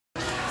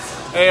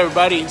Hey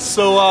everybody,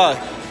 so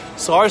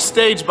our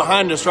stage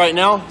behind us right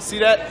now, see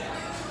that?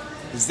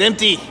 It's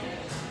empty.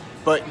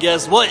 But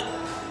guess what?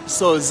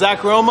 So Zack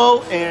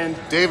Romo and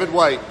David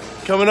Whit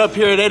coming up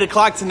here at 8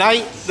 o'clock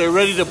tonight. They're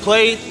ready to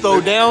play,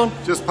 throw down.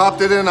 just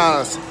popped it in on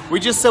us. We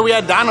just said we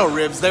had dino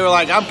ribs. They were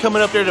like, I'm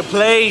coming up there to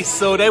play,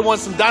 so they want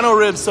some dino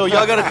ribs, so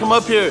y'all gotta come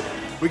up here.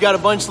 We got a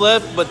bunch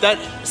left, but that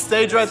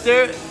stage right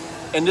there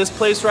and this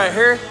place right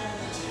here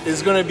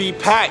is gonna be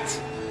packed.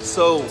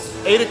 So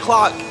 8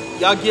 o'clock,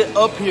 y'all get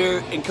up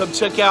here and come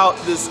check out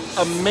this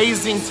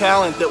amazing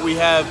talent that we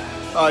have.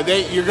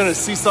 You're gonna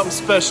see something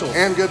special.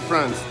 And good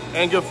friends.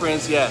 And good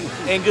friends, yeah.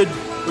 And good,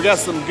 we got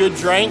some good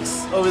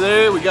drinks over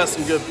there. We got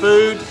some good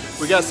food.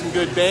 We got some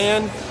good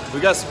band. We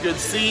got some good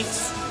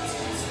seats.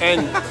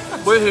 And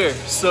we're here,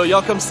 so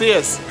y'all come see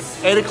us.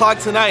 8 o'clock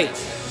tonight.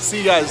 See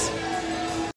you guys.